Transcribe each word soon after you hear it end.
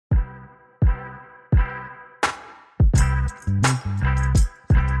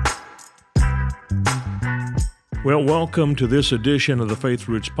Well, welcome to this edition of the Faith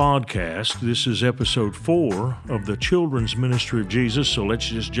Roots Podcast. This is episode 4 of the Children's Ministry of Jesus, so let's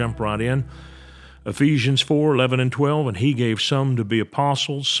just jump right in. Ephesians 4, 11 and 12, and he gave some to be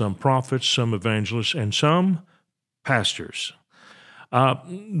apostles, some prophets, some evangelists, and some pastors.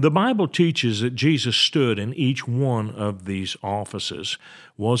 The Bible teaches that Jesus stood in each one of these offices.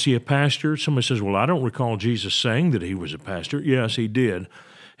 Was he a pastor? Somebody says, well, I don't recall Jesus saying that he was a pastor. Yes, he did.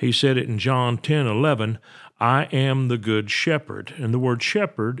 He said it in John 10, 11, I am the good shepherd. And the word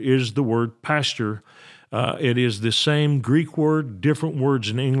shepherd is the word pastor. It is the same Greek word, different words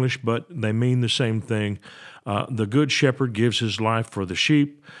in English, but they mean the same thing. The good shepherd gives his life for the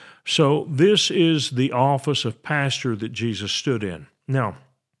sheep. So this is the office of pastor that Jesus stood in. Now,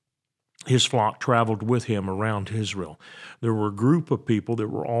 his flock traveled with him around Israel. There were a group of people that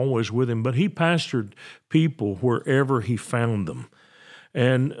were always with him, but he pastored people wherever he found them.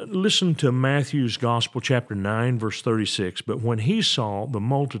 And listen to Matthew's Gospel, chapter 9, verse 36. But when he saw the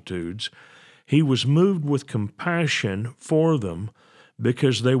multitudes, he was moved with compassion for them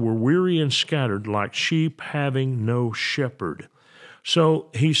because they were weary and scattered like sheep having no shepherd. So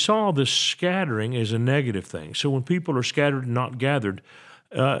he saw this scattering as a negative thing. So when people are scattered and not gathered,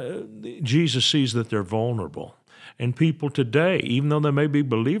 Jesus sees that they're vulnerable. And people today, even though they may be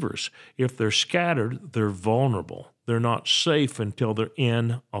believers, if they're scattered, they're vulnerable. They're not safe until they're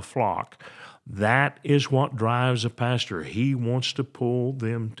in a flock. That is what drives a pastor. He wants to pull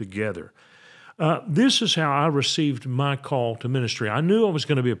them together. This is how I received my call to ministry. I knew I was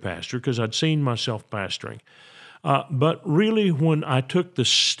going to be a pastor because I'd seen myself pastoring. But really, when I took the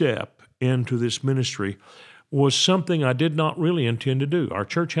step into this ministry, was something I did not really intend to do. Our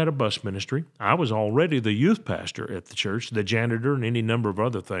church had a bus ministry. I was already the youth pastor at the church, the janitor, and any number of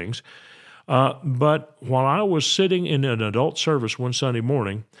other things. But while I was sitting in an adult service one Sunday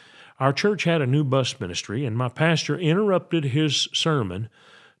morning, our church had a new bus ministry, and my pastor interrupted his sermon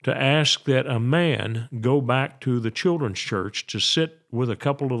to ask that a man go back to the children's church to sit with a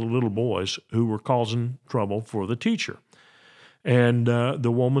couple of the little boys who were causing trouble for the teacher. And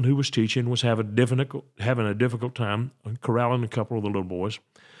the woman who was teaching was having a difficult time corralling a couple of the little boys.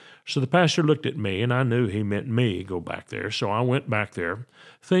 So the pastor looked at me, and I knew he meant me go back there. So I went back there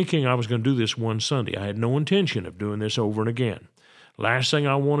thinking I was going to do this one Sunday. I had no intention of doing this over and again. Last thing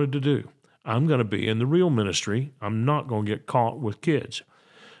I wanted to do, I'm going to be in the real ministry. I'm not going to get caught with kids.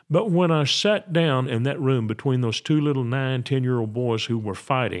 But when I sat down in that room between those two little 9, 10-year-old boys who were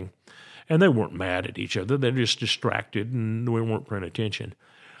fighting, and they weren't mad at each other, they're just distracted and we weren't paying attention,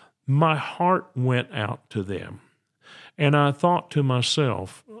 my heart went out to them. And I thought to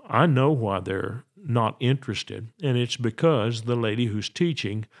myself, I know why they're not interested, and it's because the lady who's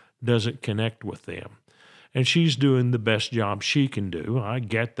teaching doesn't connect with them. And she's doing the best job she can do, I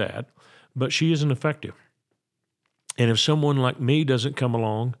get that, but she isn't effective. And if someone like me doesn't come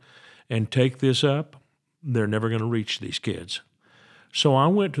along and take this up, they're never going to reach these kids. So I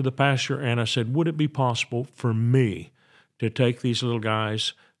went to the pastor and I said, would it be possible for me to take these little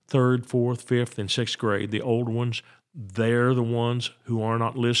guys, 3rd, 4th, 5th, and 6th grade, the old ones, they're the ones who are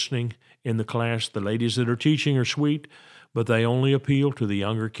not listening in the class. The ladies that are teaching are sweet, but they only appeal to the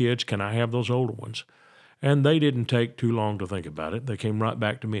younger kids. Can I have those older ones? And they didn't take too long to think about it. They came right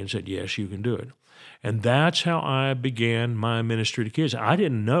back to me and said, yes, you can do it. And that's how I began my ministry to kids. I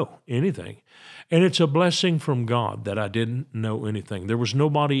didn't know anything. And it's a blessing from God that I didn't know anything. There was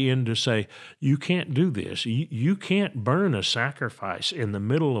nobody in to say, you can't do this. You can't burn a sacrifice in the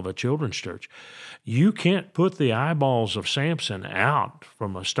middle of a children's church. You can't put the eyeballs of Samson out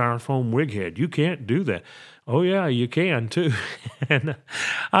from a styrofoam wig head. You can't do that. Oh, yeah, you can too. And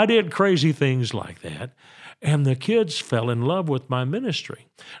I did crazy things like that. And the kids fell in love with my ministry.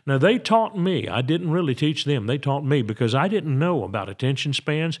 Now, they taught me. I didn't really teach them. They taught me because I didn't know about attention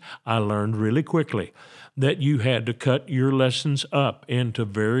spans. I learned really quickly that you had to cut your lessons up into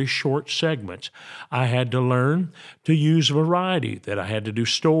very short segments. I had to learn to use variety, that I had to do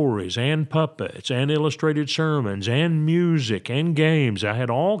stories and puppets and illustrated sermons and music and games. I had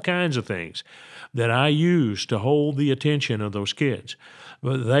all kinds of things that I used to hold the attention of those kids.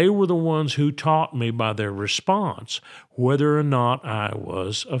 But they were the ones who taught me by their response whether or not I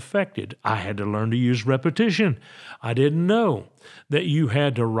was affected. I had to learn to use repetition. I didn't know that you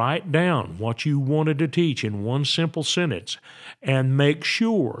had to write down what you wanted to teach in one simple sentence and make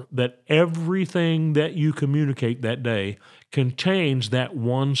sure that everything that you communicate that day contains that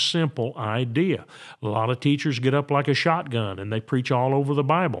one simple idea. A lot of teachers get up like a shotgun and they preach all over the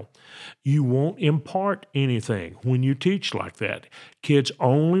Bible. You won't impart anything when you teach like that. Kids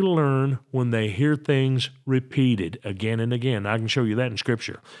only learn when they hear things repeated again and again. I can show you that in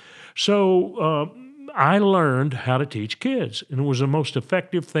Scripture. So I learned how to teach kids, and it was the most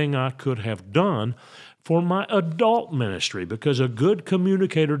effective thing I could have done for my adult ministry, because a good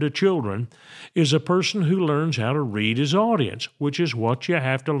communicator to children is a person who learns how to read his audience, which is what you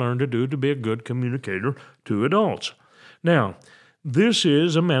have to learn to do to be a good communicator to adults. Now, this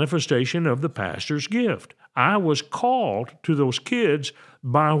is a manifestation of the pastor's gift. I was called to those kids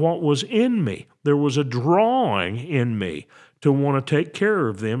by what was in me. There was a drawing in me to want to take care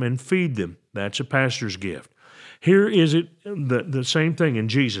of them and feed them. That's a pastor's gift. Here is it, the same thing in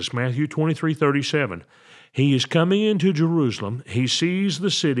Jesus, Matthew 23:37. He is coming into Jerusalem. He sees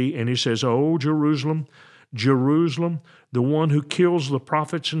the city, and he says, "Oh, Jerusalem, Jerusalem, the one who kills the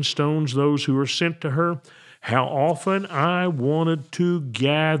prophets and stones those who are sent to her. How often I wanted to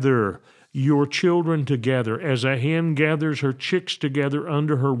gather your children together as a hen gathers her chicks together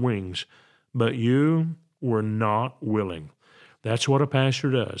under her wings, but you were not willing." That's what a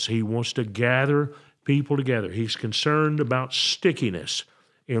pastor does. He wants to gather people together. He's concerned about stickiness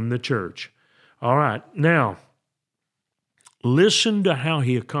in the church. All right, now, listen to how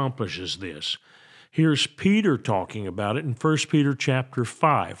he accomplishes this. Here's Peter talking about it in 1 Peter chapter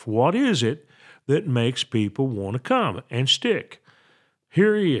 5. What is it that makes people want to come and stick?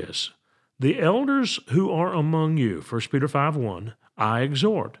 Here he is. "The elders who are among you," 1 Peter 5:1, "I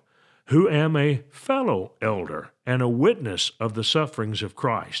exhort, who am a fellow elder and a witness of the sufferings of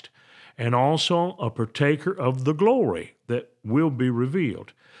Christ, and also a partaker of the glory that will be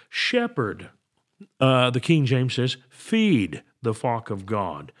revealed. Shepherd," the King James says, "feed the flock of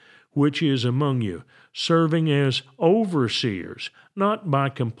God, which is among you, serving as overseers, not by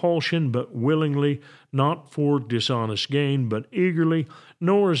compulsion, but willingly, not for dishonest gain, but eagerly,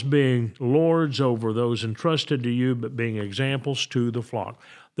 nor as being lords over those entrusted to you, but being examples to the flock."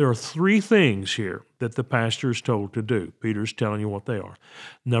 There are three things here that the pastor is told to do. Peter's telling you what they are.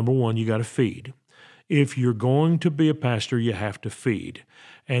 Number one, you got to feed. If you're going to be a pastor, you have to feed.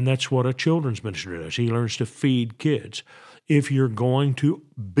 And that's what a children's minister does. He learns to feed kids. If you're going to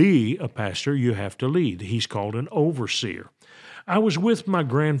be a pastor, you have to lead. He's called an overseer. I was with my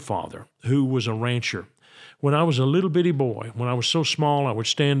grandfather, who was a rancher. When I was a little bitty boy, when I was so small, I would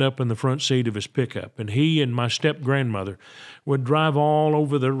stand up in the front seat of his pickup, and he and my step-grandmother would drive all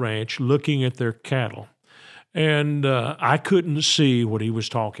over the ranch looking at their cattle. And I couldn't see what he was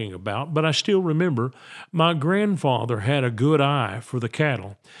talking about, but I still remember my grandfather had a good eye for the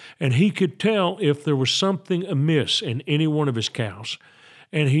cattle, and he could tell if there was something amiss in any one of his cows.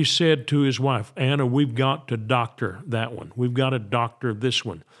 And he said to his wife, "Anna, we've got to doctor that one. We've got to doctor this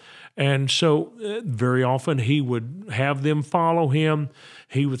one." And so very often he would have them follow him.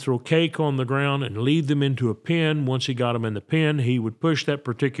 He would throw cake on the ground and lead them into a pen. Once he got them in the pen, he would push that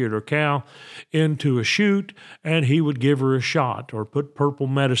particular cow into a chute, and he would give her a shot or put purple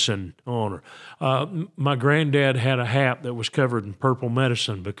medicine on her. My granddad had a hat that was covered in purple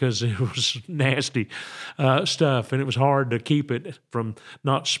medicine because it was nasty stuff, and it was hard to keep it from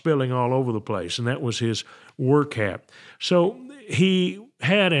not spilling all over the place, and that was his work hat. So he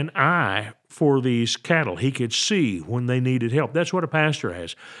had an eye for these cattle. He could see when they needed help. That's what a pastor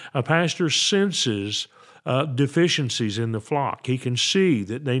has. A pastor senses deficiencies in the flock. He can see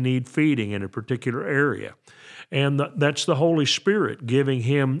that they need feeding in a particular area. And that's the Holy Spirit giving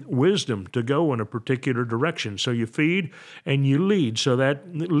him wisdom to go in a particular direction. So you feed and you lead. So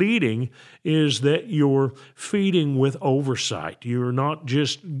that leading is that you're feeding with oversight. You're not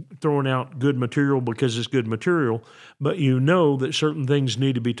just throwing out good material because it's good material, but you know that certain things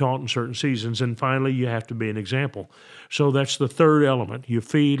need to be taught in certain seasons. And finally, you have to be an example. So that's the third element. You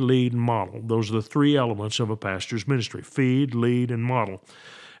feed, lead, and model. Those are the three elements of a pastor's ministry: feed, lead, and model.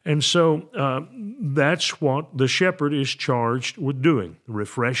 And so that's what the shepherd is charged with doing: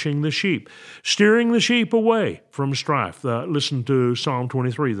 refreshing the sheep, steering the sheep away from strife. Listen to Psalm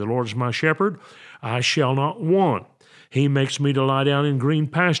 23. "The Lord is my shepherd, I shall not want. He makes me to lie down in green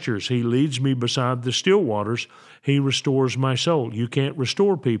pastures. He leads me beside the still waters. He restores my soul." You can't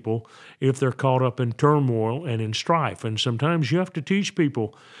restore people if they're caught up in turmoil and in strife. And sometimes you have to teach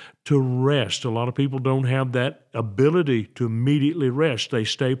people to rest. A lot of people don't have that ability to immediately rest. They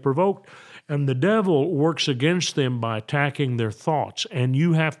stay provoked, and the devil works against them by attacking their thoughts. And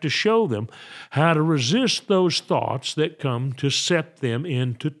you have to show them how to resist those thoughts that come to set them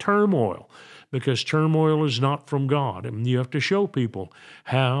into turmoil, because turmoil is not from God. And you have to show people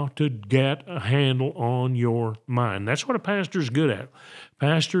how to get a handle on your mind. That's what a pastor's good at.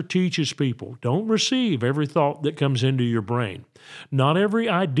 Pastor teaches people, don't receive every thought that comes into your brain. Not every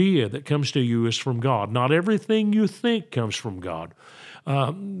idea that comes to you is from God. Not everything you think comes from God.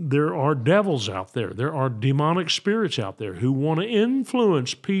 There are devils out there. There are demonic spirits out there who want to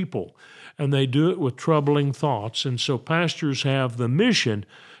influence people, and they do it with troubling thoughts. And so pastors have the mission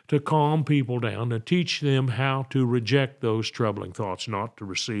to calm people down, to teach them how to reject those troubling thoughts, not to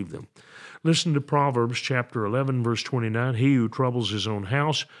receive them. Listen to Proverbs chapter 11, verse 29. He who troubles his own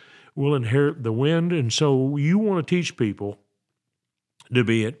house will inherit the wind. And so you want to teach people to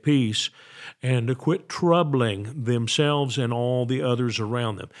be at peace and to quit troubling themselves and all the others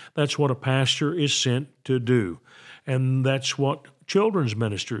around them. That's what a pastor is sent to do. And that's what children's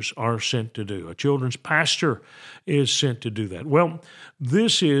ministers are sent to do. A children's pastor is sent to do that. Well,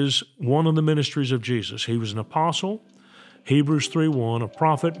 this is one of the ministries of Jesus. He was an apostle, Hebrews 3:1, a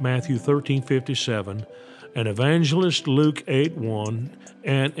prophet, Matthew 13:57, an evangelist, Luke 8:1,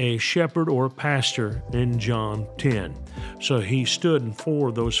 and a shepherd or pastor in John 10. So he stood in 4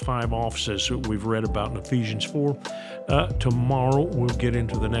 of those 5 offices that we've read about in Ephesians 4. Tomorrow we'll get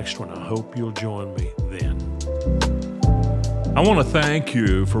into the next one. I hope you'll join me then. I want to thank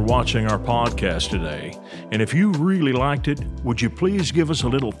you for watching our podcast today. And if you really liked it, would you please give us a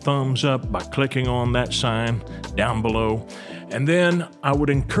little thumbs up by clicking on that sign down below? And then I would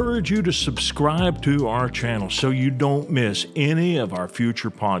encourage you to subscribe to our channel so you don't miss any of our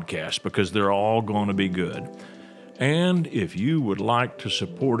future podcasts, because they're all going to be good. And if you would like to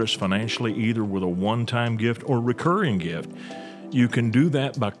support us financially, either with a one-time gift or recurring gift, you can do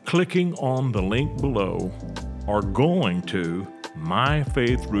that by clicking on the link below or going to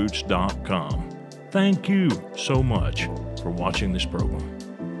myfaithroots.com. Thank you so much for watching this program.